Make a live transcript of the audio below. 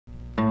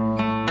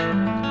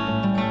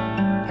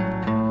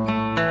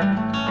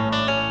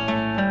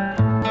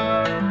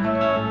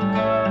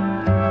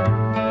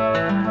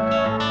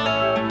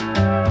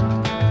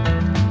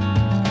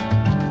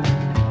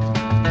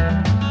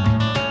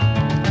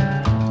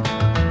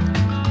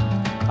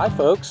Hi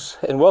folks,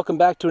 and welcome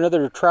back to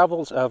another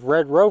Travels of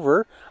Red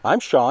Rover. I'm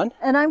Shawn.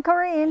 And I'm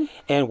Corinne.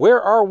 And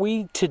where are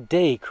we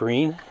today,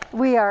 Corinne?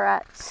 We are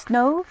at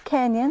Snow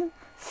Canyon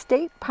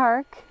State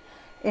Park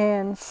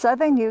in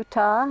southern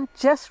Utah,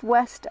 just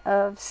west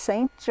of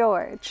St.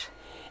 George.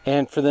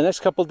 And for the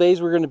next couple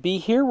days we're going to be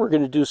here. We're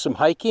going to do some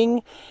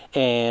hiking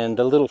and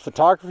a little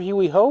photography,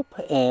 we hope.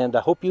 And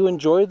I hope you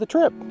enjoy the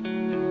trip.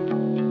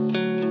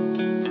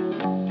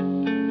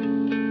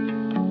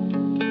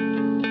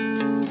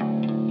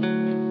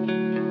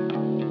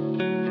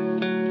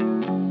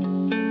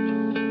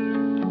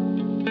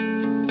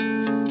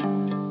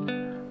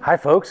 Hi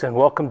folks, and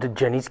welcome to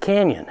Jenny's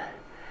Canyon.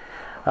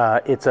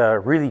 It's a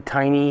really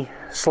tiny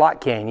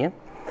slot canyon,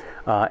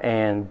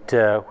 and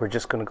we're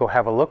just going to go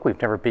have a look. We've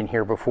never been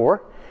here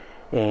before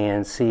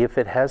and see if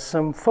it has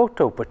some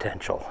photo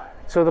potential.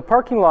 So the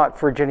parking lot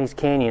for Jenny's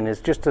Canyon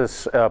is just a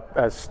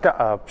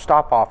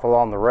stop off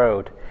along the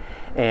road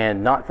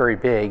and not very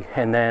big,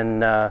 and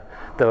then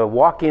the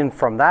walk-in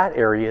from that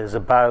area is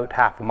about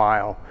half a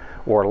mile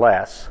or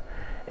less.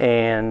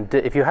 And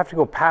if you have to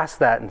go past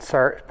that and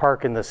start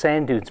park in the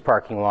Sand Dunes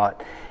parking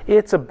lot,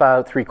 it's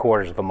about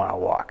 3/4 of a mile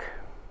walk.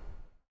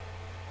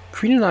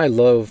 Corinne and I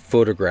love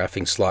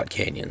photographing slot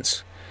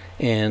canyons,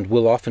 and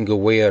we'll often go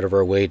way out of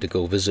our way to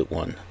go visit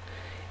one.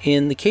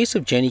 In the case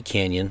of Jenny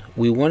Canyon,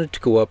 we wanted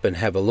to go up and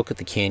have a look at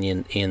the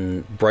canyon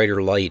in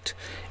brighter light,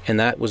 and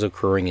that was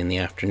occurring in the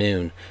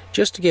afternoon,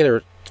 just to get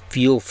a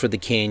feel for the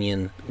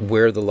canyon,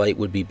 where the light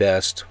would be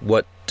best,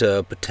 what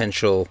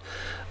potential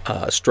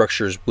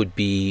structures would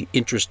be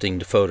interesting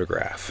to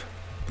photograph.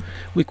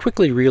 We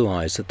quickly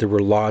realized that there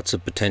were lots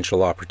of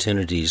potential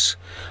opportunities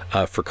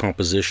for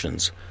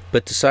compositions,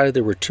 but decided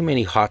there were too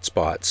many hot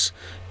spots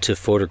to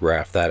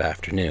photograph that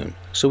afternoon.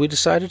 So we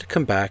decided to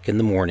come back in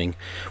the morning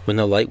when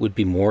the light would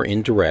be more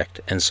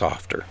indirect and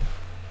softer.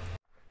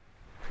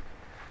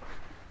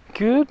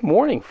 Good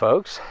morning,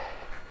 folks.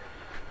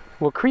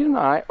 Well, Corinne and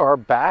I are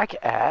back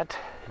at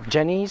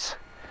Jenny's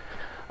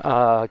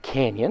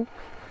Canyon.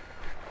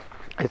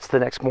 It's the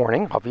next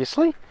morning,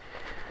 obviously.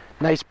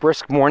 Nice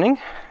brisk morning.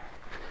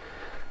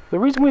 The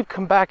reason we've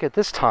come back at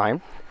this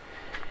time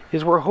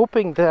is we're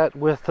hoping that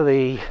with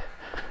the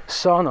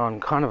sun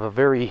on kind of a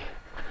very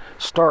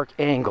stark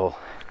angle,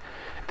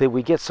 that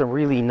we get some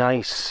really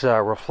nice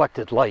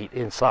reflected light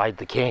inside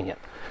the canyon.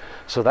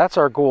 So that's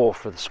our goal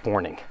for this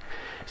morning,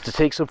 is to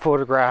take some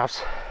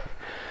photographs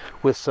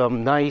with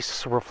some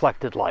nice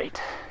reflected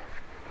light.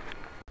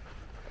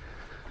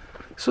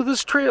 So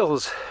this trail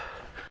is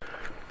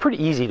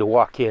pretty easy to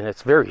walk in.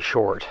 It's very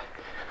short.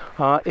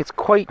 It's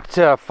quite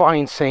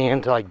fine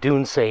sand, like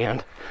dune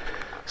sand,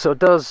 so it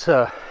does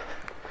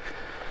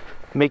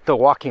make the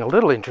walking a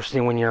little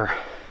interesting when you're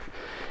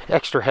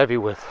extra heavy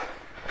with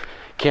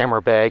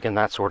camera bag and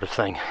that sort of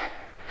thing.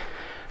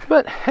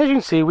 But as you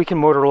can see, we can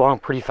motor along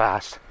pretty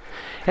fast,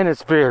 and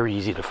it's very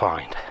easy to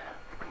find.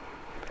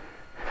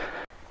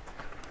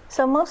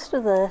 So most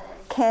of the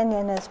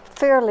canyon is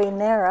fairly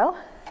narrow,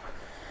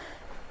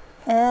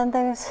 and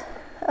there's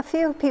a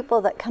few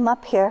people that come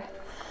up here,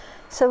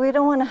 so we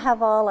don't want to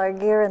have all our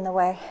gear in the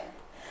way.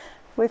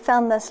 We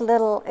found this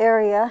little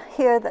area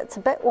here that's a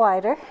bit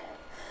wider,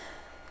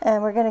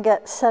 and we're going to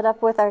get set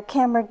up with our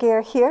camera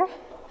gear here,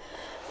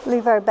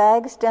 leave our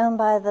bags down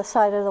by the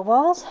side of the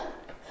walls,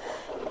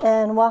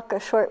 and walk a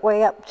short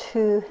way up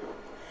to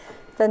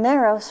the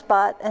narrow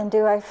spot and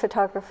do our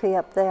photography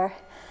up there.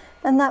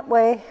 And that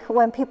way,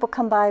 when people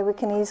come by, we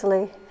can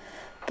easily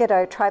get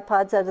our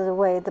tripods out of the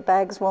way. The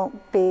bags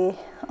won't be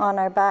on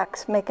our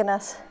backs, making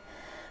us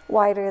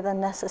wider than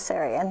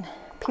necessary, and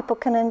people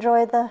can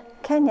enjoy the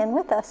canyon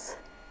with us.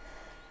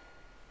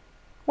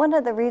 One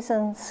of the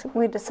reasons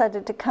we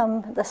decided to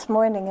come this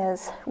morning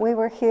is we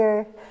were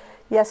here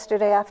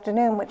yesterday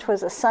afternoon, which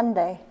was a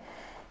Sunday,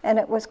 and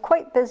it was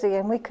quite busy,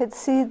 and we could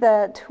see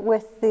that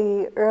with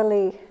the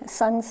early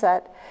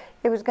sunset,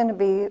 it was going to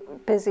be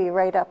busy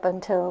right up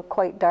until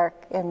quite dark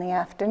in the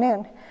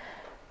afternoon.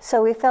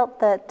 So we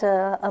felt that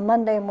a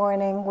Monday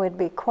morning would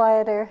be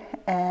quieter,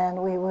 and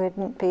we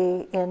wouldn't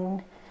be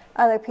in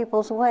other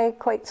people's way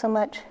quite so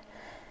much,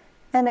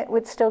 and it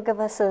would still give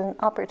us an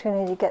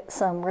opportunity to get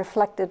some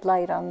reflected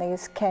light on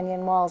these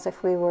canyon walls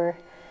if we were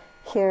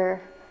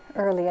here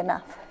early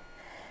enough.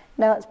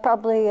 Now it's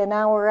probably an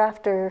hour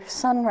after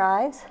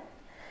sunrise,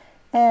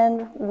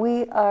 and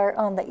we are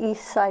on the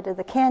east side of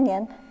the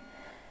canyon.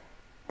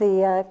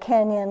 The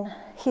canyon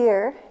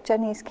here,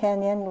 Jenny's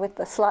Canyon with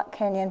the slot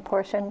canyon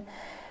portion,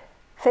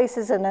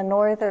 faces in a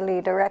northerly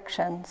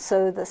direction,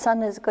 so the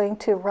sun is going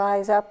to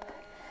rise up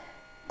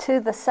to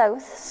the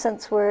south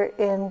since we're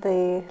in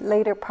the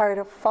later part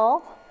of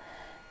fall,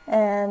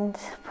 and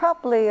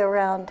probably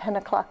around 10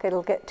 o'clock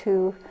it'll get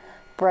too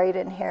bright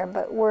in here,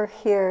 but we're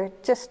here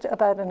just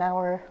about an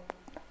hour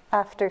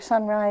after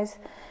sunrise,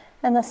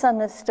 and the sun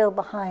is still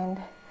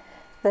behind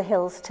the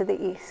hills to the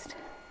east.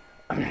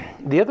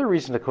 The other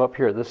reason to come up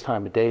here at this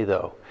time of day,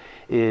 though,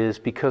 is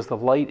because the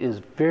light is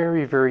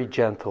very, very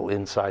gentle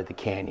inside the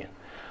canyon.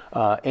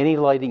 Any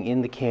lighting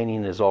in the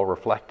canyon is all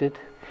reflected,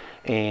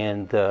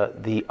 and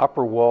the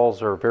upper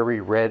walls are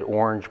very red,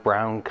 orange,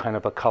 brown kind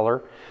of a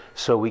color.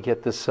 So we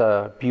get this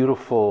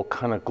beautiful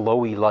kind of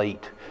glowy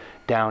light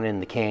down in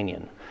the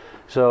canyon.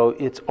 So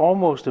it's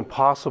almost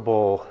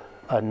impossible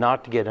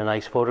not to get a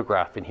nice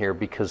photograph in here,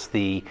 because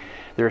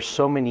there's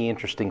so many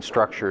interesting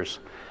structures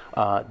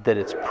that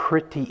it's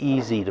pretty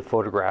easy to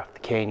photograph the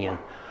canyon.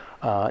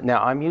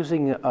 Now I'm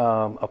using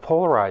a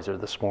polarizer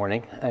this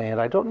morning, and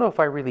I don't know if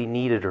I really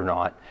need it or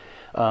not.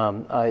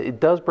 It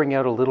does bring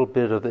out a little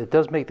bit of, it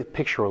does make the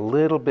picture a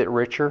little bit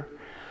richer,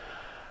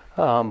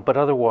 but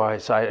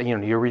otherwise,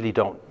 you really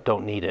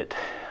don't need it.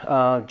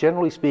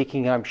 Generally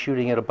speaking, I'm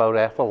shooting at about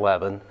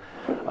f11,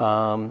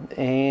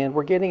 and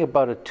we're getting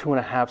about a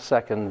 2.5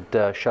 second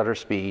shutter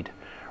speed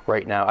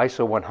right now,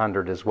 ISO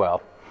 100 as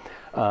well.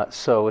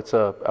 So it's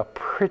a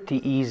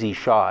pretty easy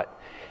shot.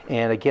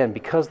 And again,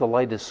 because the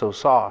light is so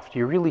soft,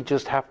 you really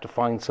just have to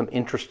find some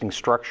interesting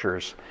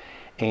structures,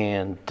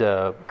 and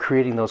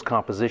creating those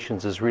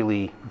compositions is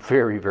really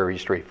very, very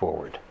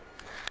straightforward.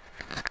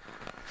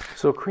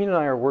 So Corinne and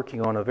I are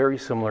working on a very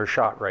similar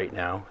shot right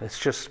now. It's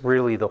just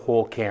really the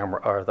whole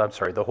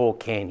the whole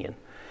canyon.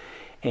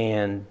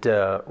 And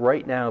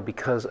right now,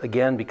 because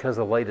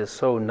the light is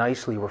so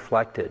nicely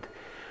reflected,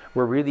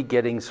 we're really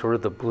getting sort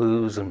of the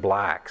blues and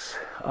blacks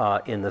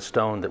in the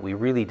stone that we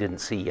really didn't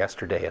see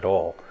yesterday at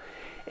all.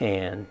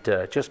 And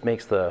it just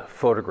makes the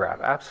photograph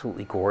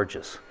absolutely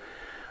gorgeous.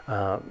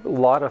 A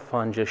lot of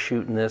fun just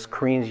shooting this.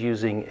 Corinne's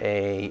using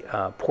a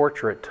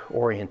portrait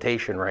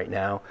orientation right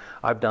now.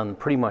 I've done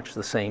pretty much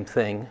the same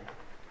thing.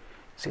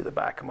 See the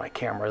back of my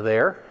camera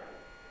there.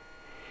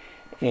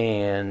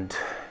 And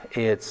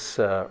it's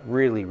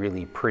really,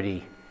 really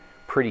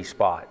pretty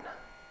spot.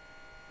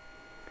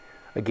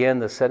 Again,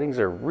 the settings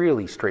are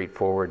really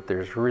straightforward.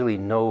 There's really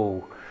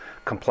no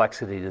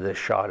complexity to this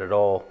shot at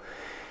all.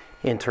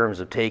 In terms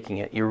of taking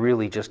it, you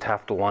really just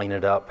have to line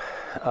it up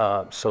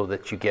so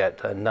that you get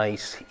a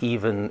nice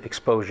even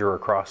exposure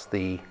across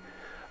the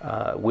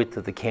width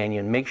of the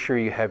canyon. Make sure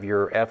you have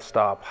your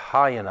f-stop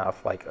high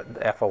enough, like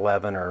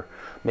f11 or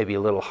maybe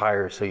a little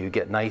higher, so you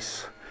get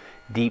nice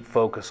deep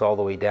focus all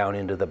the way down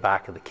into the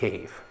back of the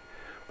cave.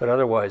 But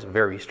otherwise,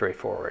 very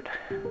straightforward.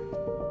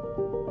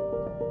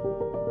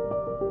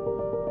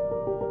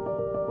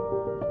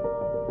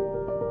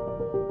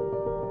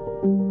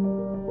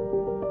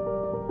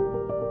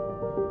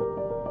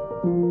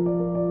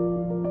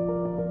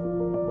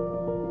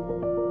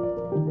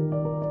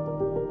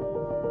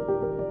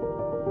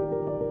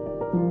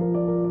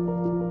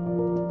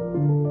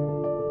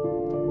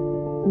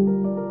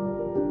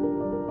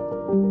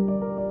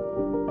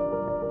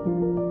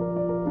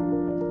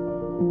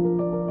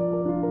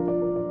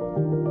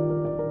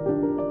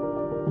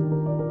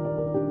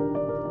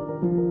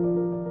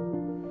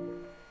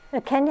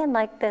 A canyon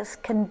like this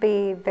can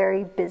be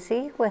very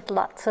busy with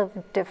lots of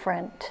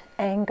different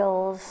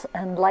angles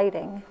and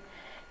lighting,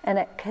 and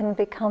it can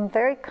become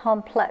very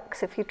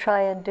complex if you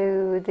try and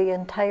do the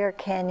entire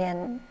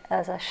canyon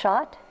as a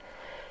shot.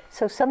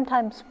 So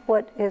sometimes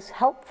what is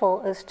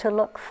helpful is to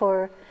look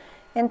for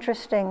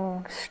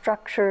interesting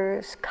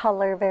structures,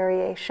 color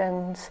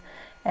variations,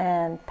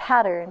 and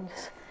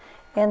patterns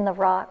in the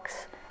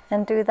rocks,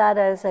 and do that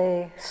as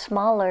a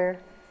smaller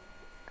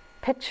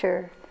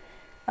picture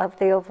of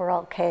the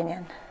overall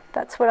canyon.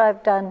 That's what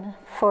I've done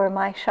for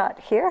my shot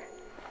here.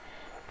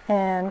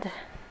 And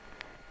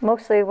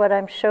mostly what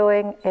I'm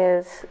showing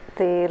is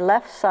the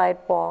left side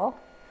wall,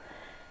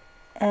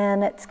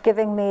 and it's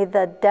giving me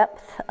the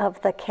depth of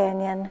the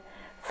canyon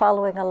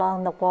following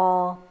along the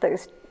wall.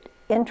 There's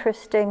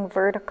interesting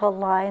vertical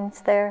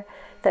lines there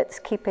that's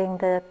keeping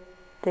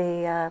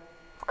the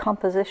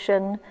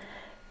composition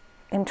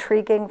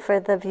intriguing for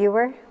the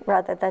viewer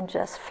rather than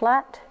just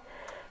flat.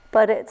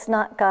 But it's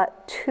not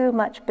got too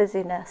much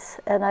busyness.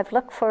 And I've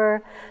looked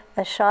for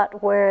a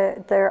shot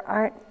where there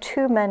aren't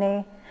too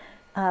many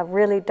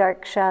really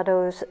dark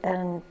shadows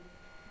and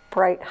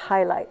bright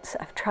highlights.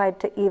 I've tried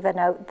to even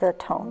out the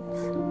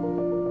tones.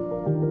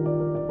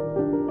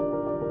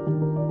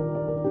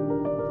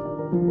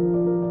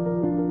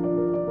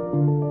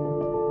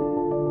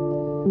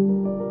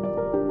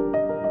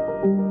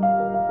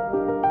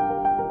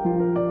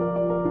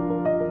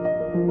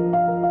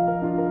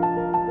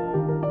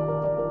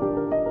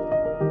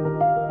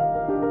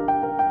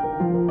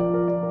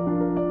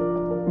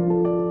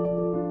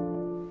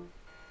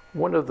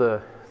 One of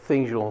the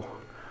things you'll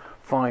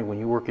find when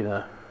you work in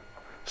a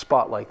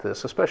spot like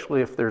this,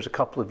 especially if there's a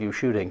couple of you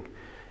shooting,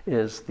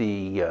 is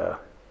the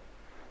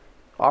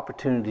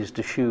opportunities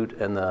to shoot,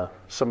 and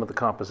some of the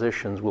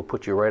compositions will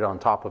put you right on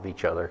top of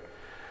each other.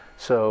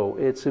 So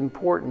it's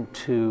important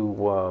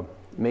to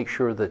make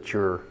sure that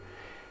you're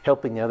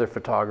helping the other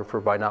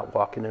photographer by not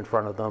walking in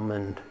front of them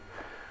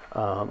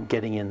and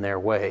getting in their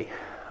way.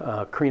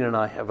 Corinne and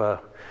I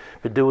have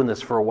been doing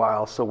this for a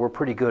while, so we're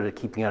pretty good at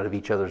keeping out of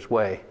each other's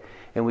way.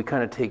 And we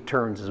kind of take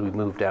turns as we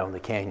move down the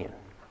canyon.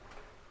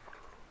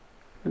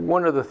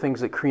 One of the things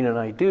that Corinne and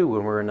I do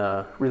when we're in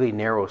a really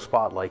narrow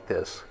spot like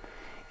this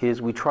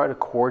is we try to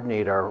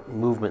coordinate our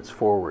movements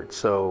forward.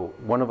 So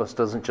one of us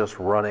doesn't just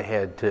run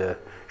ahead to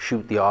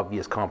shoot the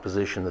obvious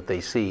composition that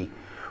they see.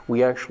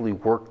 We actually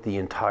work the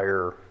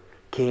entire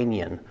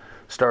canyon,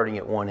 starting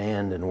at one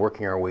end and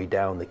working our way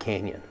down the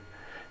canyon.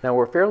 Now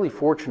we're fairly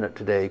fortunate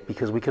today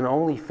because we can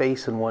only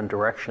face in one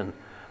direction.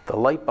 The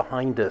light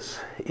behind us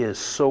is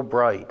so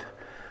bright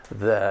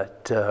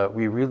that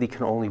we really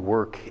can only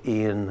work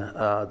in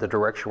the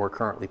direction we're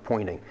currently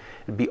pointing.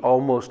 It'd be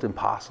almost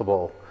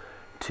impossible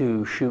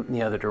to shoot in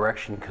the other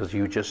direction because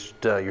you just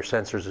your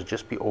sensors would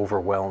just be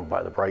overwhelmed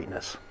by the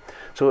brightness.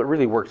 So it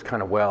really works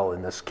kind of well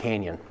in this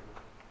canyon.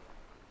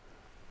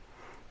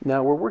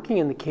 Now we're working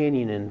in the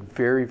canyon in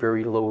very,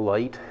 very low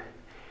light,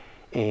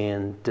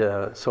 and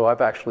so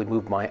I've actually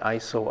moved my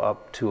ISO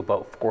up to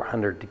about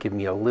 400 to give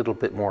me a little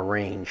bit more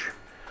range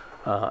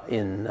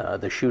in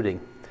the shooting.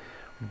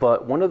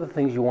 But one of the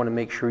things you want to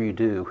make sure you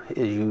do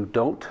is you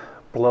don't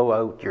blow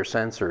out your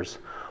sensors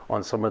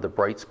on some of the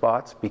bright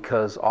spots,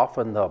 because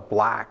often the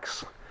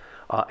blacks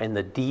and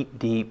the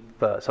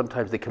deep,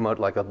 sometimes they come out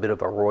like a bit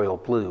of a royal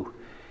blue,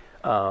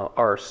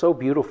 are so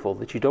beautiful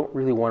that you don't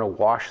really want to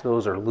wash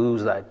those or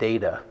lose that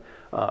data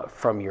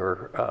from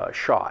your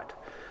shot.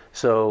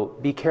 So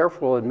be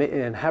careful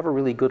and have a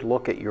really good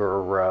look at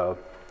your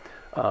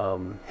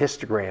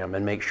histogram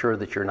and make sure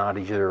that you're not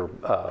either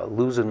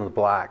losing the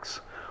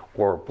blacks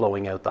or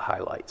blowing out the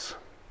highlights.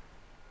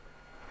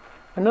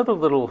 Another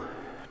little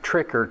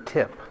trick or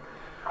tip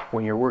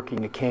when you're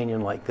working a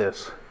canyon like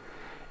this,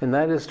 and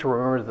that is to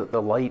remember that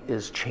the light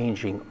is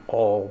changing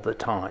all the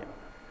time.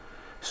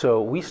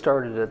 So we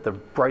started at the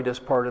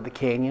brightest part of the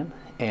canyon,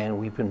 and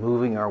we've been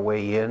moving our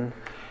way in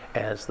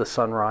as the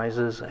sun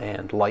rises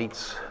and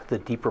lights the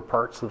deeper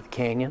parts of the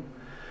canyon.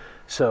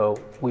 So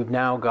we've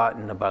now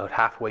gotten about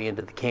halfway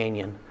into the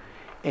canyon,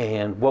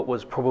 and what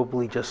was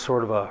probably just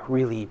sort of a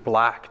really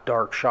black,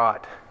 dark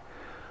shot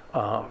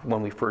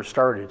when we first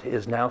started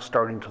is now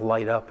starting to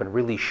light up and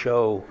really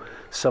show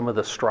some of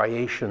the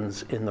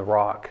striations in the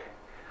rock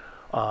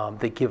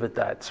that give it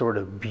that sort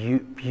of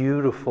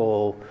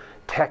beautiful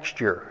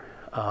texture.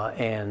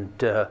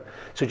 So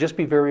just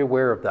be very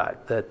aware of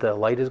that the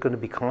light is going to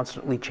be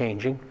constantly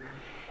changing,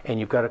 and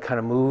you've got to kind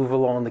of move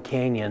along the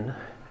canyon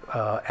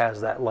as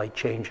that light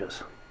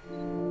changes.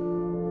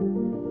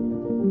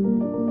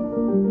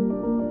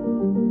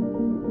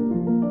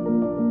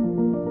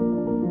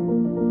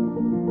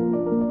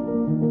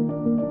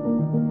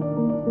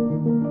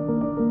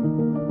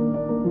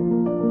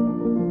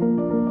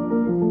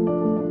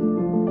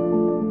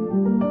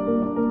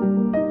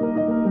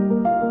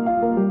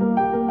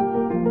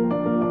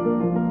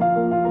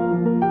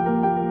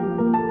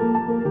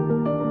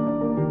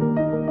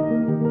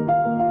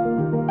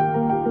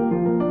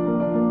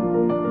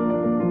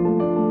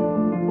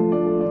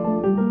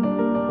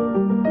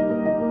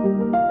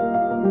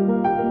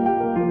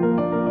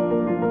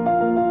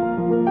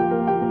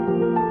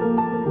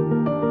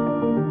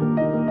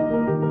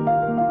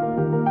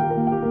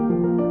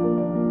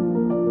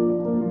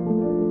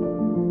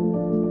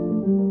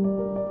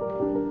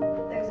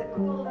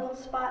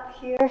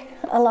 Here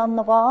along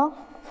the wall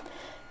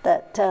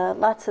that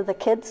lots of the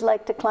kids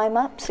like to climb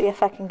up. See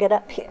if I can get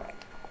up here.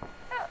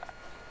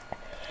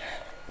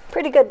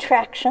 Pretty good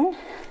traction.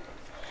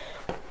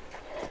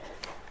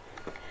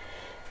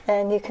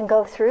 And you can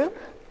go through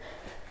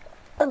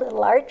a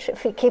little arch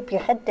if you keep your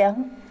head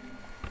down.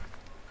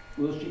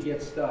 Will she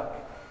get stuck?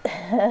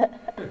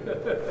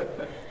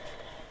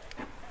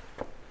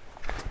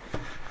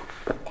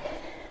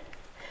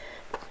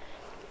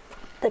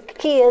 The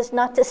key is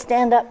not to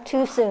stand up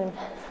too soon.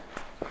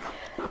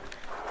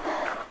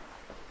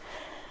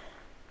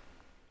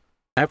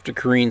 After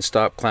Corinne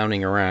stopped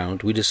clowning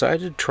around, we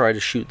decided to try to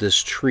shoot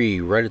this tree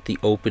right at the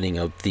opening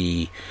of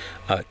the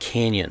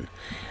canyon.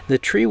 The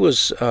tree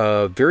was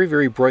very,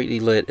 very brightly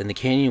lit, and the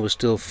canyon was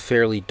still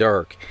fairly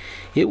dark.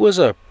 It was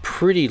a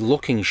pretty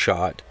looking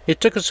shot.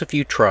 It took us a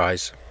few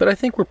tries, but I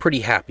think we're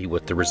pretty happy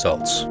with the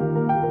results.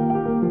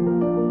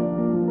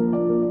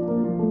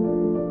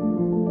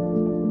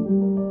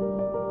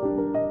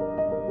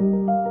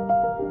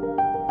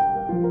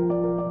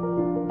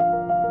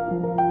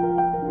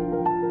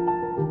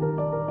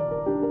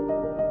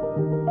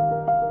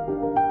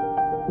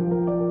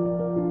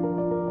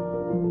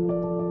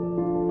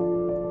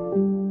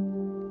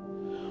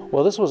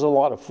 Well, this was a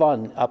lot of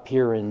fun up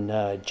here in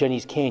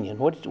Jenny's Canyon.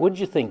 What did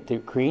you think,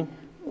 Corinne?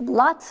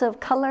 Lots of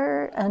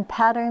color and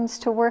patterns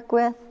to work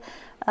with.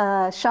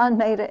 Shawn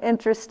made an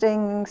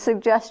interesting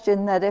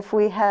suggestion that if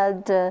we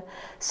had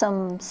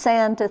some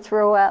sand to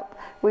throw up,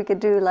 we could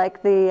do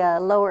like the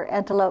lower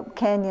Antelope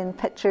Canyon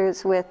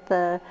pictures with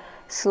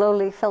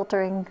slowly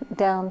filtering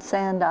down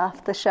sand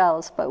off the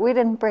shells, but we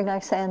didn't bring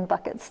our sand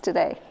buckets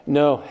today.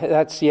 No,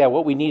 that's, yeah,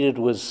 what we needed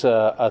was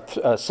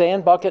a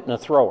sand bucket and a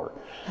thrower.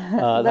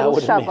 Little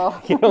shovel.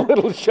 A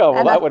little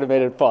shovel, that would have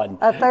made it fun.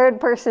 A third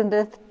person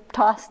to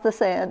toss the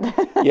sand.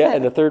 Yeah,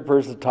 and a third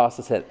person to toss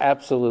the sand,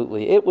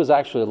 absolutely. It was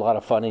actually a lot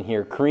of fun in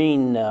here.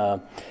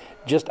 Corinne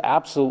just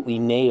absolutely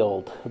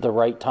nailed the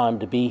right time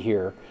to be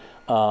here.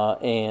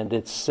 And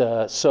it's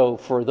so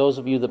for those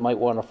of you that might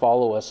want to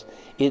follow us,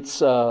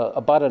 it's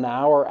about an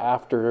hour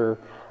after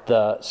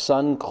the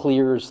sun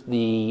clears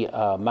the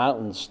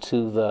mountains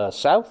to the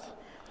south.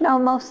 No,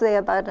 mostly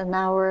about an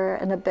hour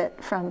and a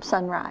bit from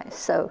sunrise.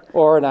 So,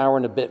 or an hour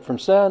and a bit from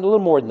sun, a little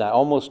more than that,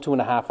 almost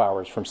 2.5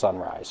 hours from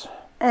sunrise.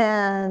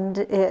 And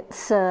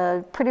it's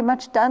pretty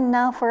much done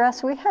now for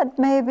us. We had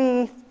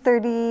maybe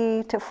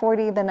 30 to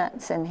 40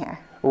 minutes in here.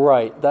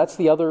 Right, that's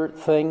the other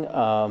thing.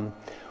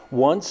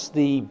 Once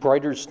the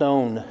brighter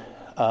stone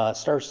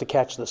starts to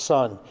catch the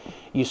sun,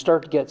 you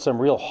start to get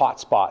some real hot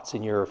spots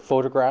in your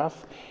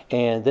photograph,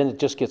 and then it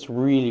just gets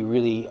really,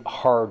 really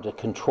hard to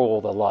control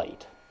the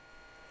light.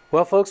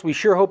 Well, folks, we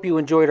sure hope you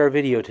enjoyed our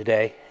video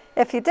today.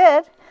 If you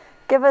did,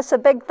 give us a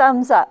big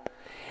thumbs up.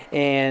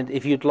 And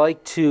if you'd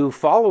like to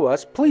follow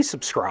us, please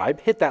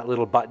subscribe. Hit that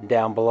little button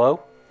down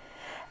below.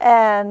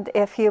 And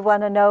if you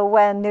want to know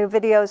when new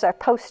videos are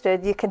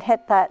posted, you can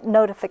hit that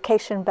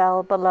notification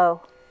bell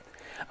below.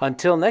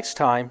 Until next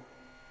time,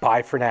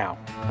 bye for now.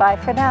 Bye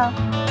for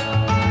now.